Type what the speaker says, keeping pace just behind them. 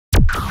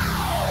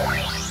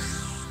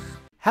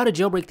How to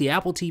jailbreak the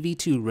Apple TV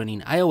 2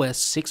 running iOS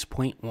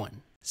 6.1.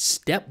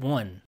 Step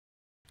 1.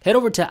 Head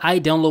over to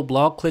iDownload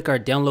blog, click our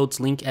downloads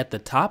link at the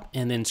top,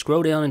 and then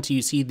scroll down until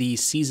you see the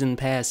Season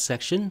Pass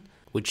section,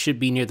 which should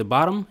be near the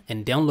bottom,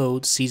 and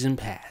download Season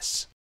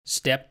Pass.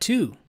 Step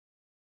 2.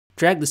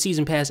 Drag the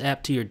Season Pass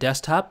app to your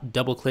desktop,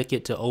 double-click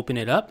it to open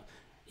it up.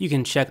 You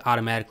can check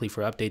automatically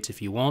for updates if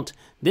you want.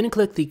 Then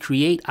click the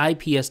Create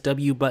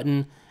IPSW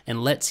button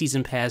and let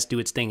Season Pass do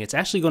its thing. It's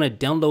actually going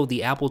to download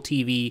the Apple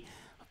TV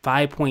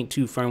 5.2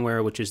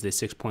 firmware, which is the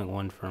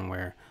 6.1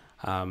 firmware.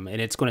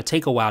 And it's going to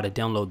take a while to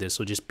download this,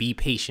 so just be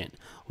patient.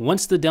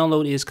 Once the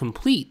download is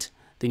complete,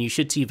 then you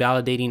should see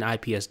validating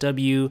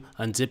IPSW,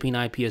 unzipping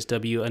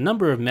IPSW, a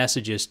number of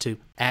messages to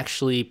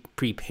actually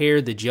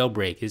prepare the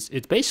jailbreak.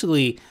 It's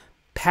basically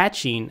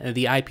patching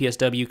the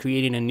IPSW,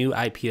 creating a new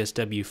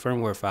IPSW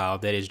firmware file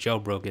that is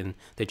jailbroken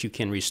that you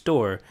can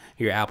restore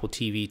your Apple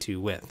TV to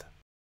with.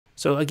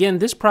 So again,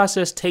 this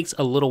process takes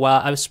a little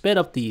while. I've sped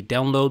up the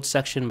download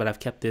section, but I've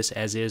kept this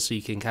as is so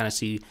you can kind of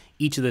see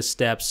each of the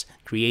steps,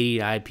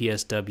 creating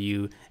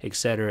IPSW,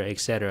 etc.,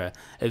 etc.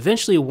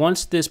 Eventually,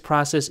 once this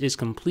process is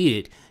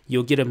completed,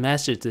 you'll get a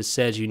message that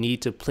says you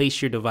need to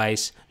place your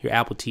device, your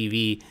Apple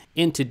TV,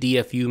 into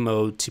DFU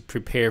mode to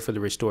prepare for the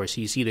restore.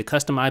 So you see the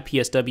custom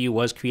IPSW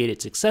was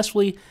created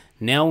successfully.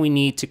 Now we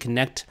need to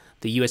connect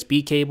the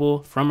USB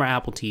cable from our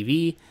Apple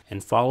TV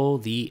and follow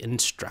the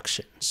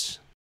instructions.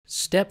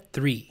 Step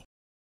 3.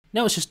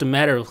 Now it's just a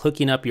matter of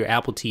hooking up your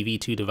Apple TV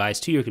 2 device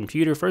to your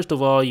computer. First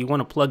of all, you want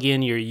to plug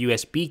in your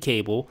USB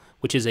cable,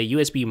 which is a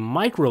USB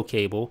micro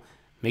cable.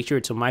 Make sure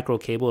it's a micro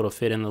cable. It'll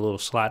fit in the little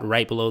slot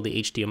right below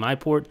the HDMI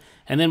port.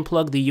 And then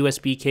plug the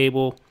USB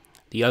cable,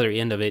 the other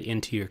end of it,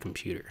 into your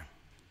computer.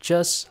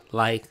 Just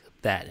like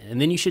that. And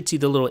then you should see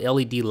the little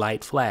LED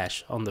light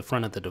flash on the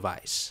front of the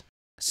device.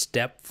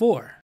 Step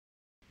 4.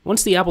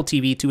 Once the Apple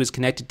TV 2 is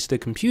connected to the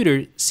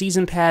computer,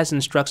 Season Pass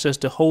instructs us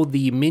to hold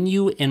the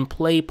menu and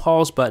play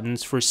pause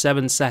buttons for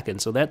 7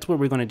 seconds. So that's what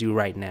we're going to do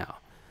right now.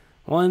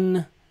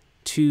 1,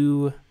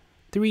 2,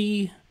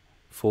 3,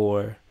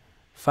 4,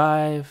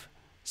 5,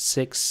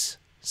 6,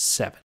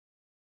 7.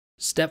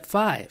 Step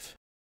 5.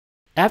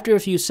 After a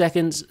few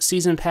seconds,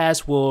 Season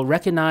Pass will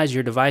recognize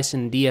your device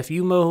in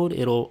DFU mode.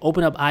 It'll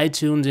open up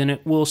iTunes and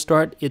it will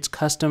start its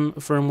custom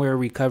firmware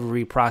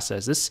recovery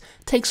process. This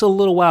takes a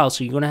little while,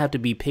 so you're going to have to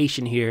be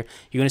patient here.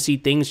 You're going to see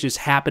things just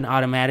happen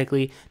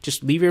automatically.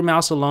 Just leave your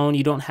mouse alone.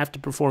 You don't have to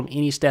perform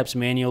any steps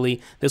manually.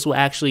 This will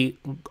actually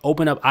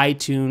open up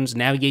iTunes,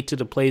 navigate to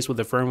the place where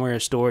the firmware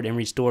is stored, and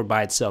restore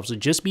by itself. So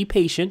just be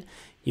patient.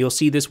 You'll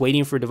see this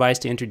waiting for device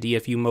to enter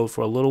DFU mode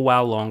for a little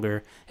while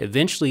longer.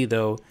 Eventually,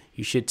 though,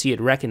 you should see it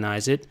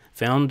recognize it,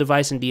 found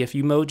device in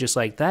DFU mode just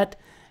like that,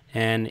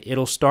 and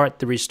it'll start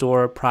the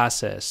restore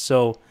process.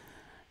 So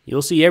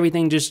you'll see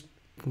everything just,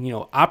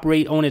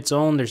 operate on its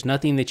own. There's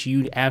nothing that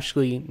you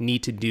actually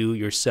need to do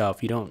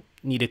yourself. You don't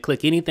need to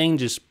click anything.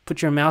 Just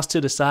put your mouse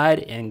to the side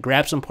and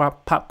grab some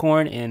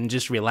popcorn and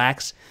just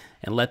relax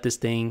and let this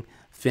thing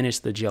finish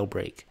the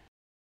jailbreak.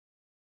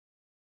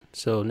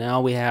 So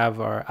now we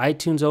have our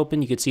iTunes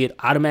open. You can see it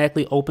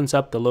automatically opens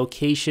up the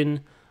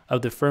location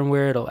of the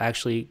firmware. It'll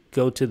actually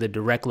go to the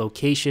direct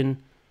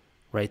location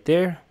right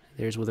there.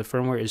 There's where the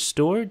firmware is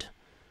stored.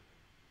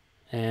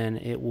 And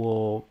it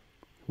will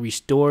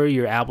restore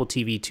your Apple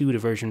TV 2 to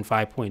version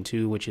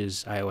 5.2, which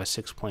is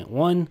iOS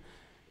 6.1.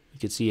 You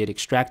can see it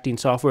extracting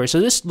software. So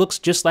this looks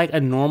just like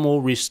a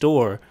normal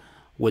restore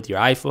with your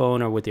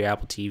iPhone or with your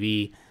Apple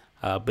TV,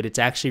 but it's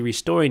actually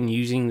restoring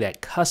using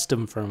that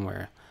custom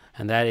firmware.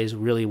 And that is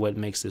really what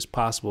makes this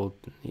possible.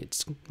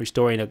 It's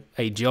restoring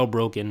a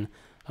jailbroken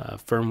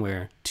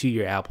firmware to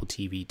your Apple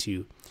TV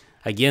 2.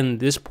 Again,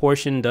 this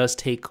portion does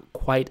take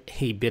quite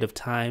a bit of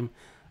time.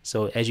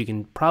 So as you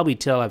can probably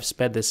tell, I've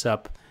sped this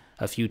up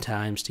a few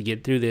times to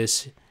get through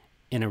this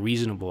in a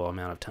reasonable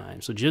amount of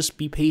time. So just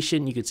be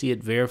patient. You can see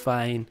it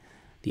verifying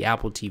the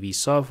Apple TV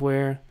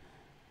software.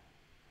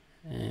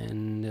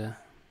 And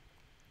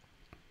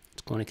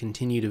it's going to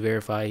continue to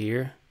verify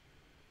here.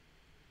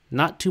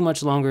 Not too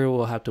much longer.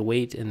 We'll have to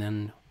wait, and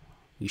then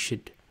we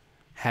should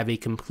have a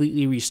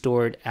completely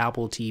restored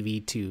Apple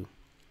TV 2.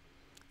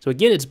 So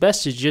again, it's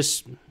best to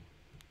just,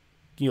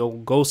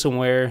 go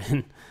somewhere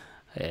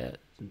and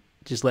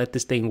just let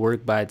this thing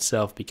work by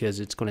itself, because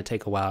it's going to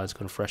take a while. It's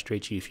going to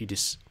frustrate you if you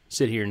just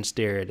sit here and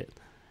stare at it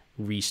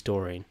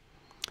restoring.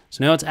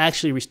 So now it's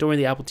actually restoring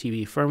the Apple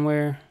TV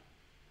firmware.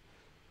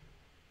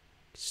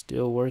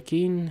 Still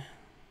working.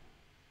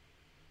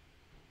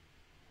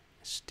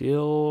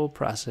 Still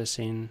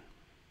processing.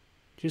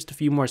 Just a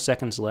few more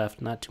seconds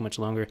left, not too much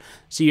longer.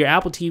 So your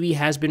Apple TV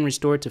has been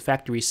restored to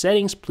factory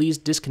settings. Please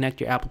disconnect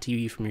your Apple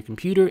TV from your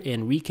computer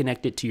and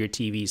reconnect it to your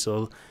TV.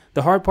 So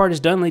the hard part is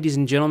done, ladies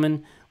and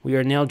gentlemen. We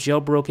are now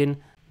jailbroken.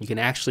 You can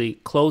actually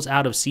close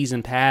out of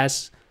Season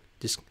Pass.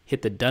 Just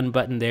hit the done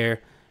button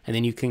there, and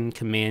then you can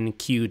Command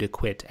Q to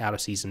quit out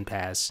of Season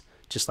Pass,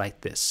 just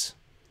like this.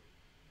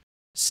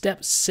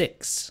 Step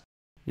 6.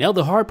 Now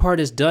the hard part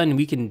is done.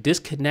 We can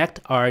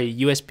disconnect our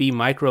USB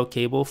micro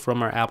cable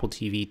from our Apple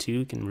TV 2.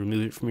 You can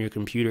remove it from your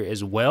computer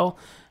as well.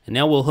 And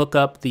now we'll hook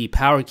up the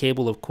power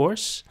cable, of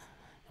course,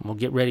 and we'll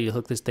get ready to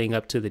hook this thing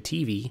up to the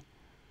TV.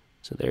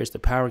 So there's the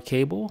power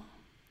cable.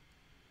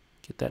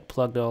 Get that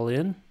plugged all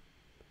in.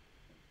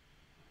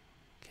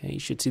 Okay, you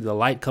should see the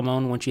light come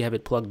on once you have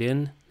it plugged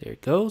in. There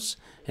it goes.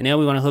 And now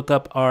we want to hook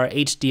up our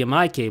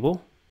HDMI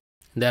cable.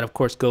 And that, of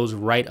course, goes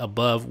right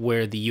above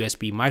where the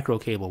USB micro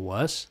cable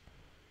was.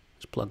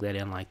 Just plug that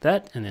in like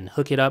that, and then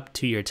hook it up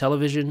to your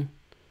television,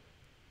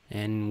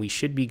 and we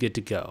should be good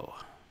to go.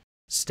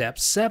 Step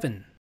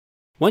 7.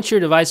 Once your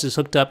device is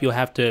hooked up, you'll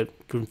have to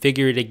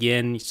configure it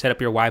again, set up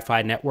your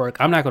Wi-Fi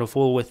network. I'm not going to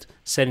fool with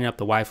setting up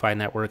the Wi-Fi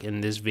network in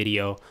this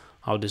video.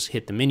 I'll just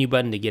hit the menu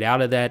button to get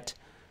out of that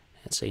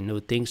and say no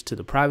thanks to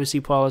the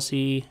privacy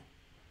policy.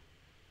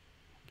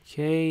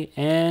 Okay,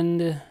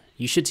 and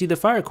you should see the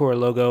FireCore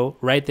logo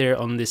right there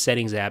on the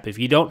settings app. If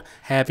you don't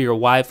have your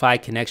Wi-Fi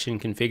connection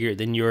configured,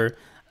 then your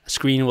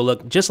screen will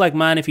look just like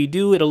mine. If you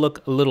do, it'll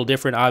look a little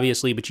different,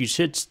 obviously, but you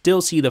should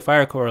still see the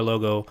FireCore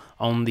logo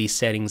on the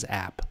settings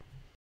app.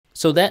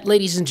 So that,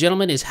 ladies and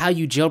gentlemen, is how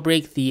you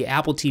jailbreak the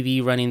Apple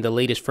TV running the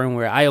latest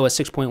firmware iOS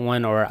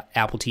 6.1 or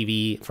Apple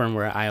TV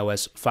firmware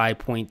iOS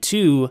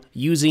 5.2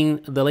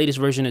 using the latest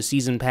version of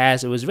Season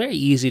Pass. It was very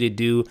easy to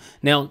do.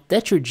 Now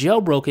that you're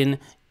jailbroken,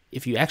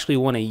 if you actually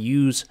want to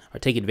use or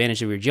take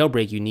advantage of your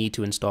jailbreak, you need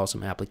to install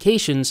some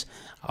applications.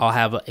 I'll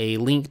have a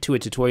link to a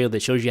tutorial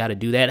that shows you how to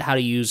do that, how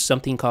to use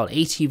something called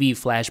HTV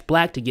Flash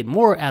Black to get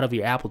more out of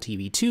your Apple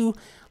TV 2.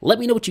 Let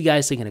me know what you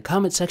guys think in the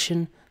comment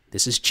section.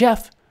 This is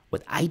Jeff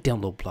with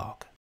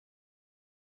iDownloadBlog.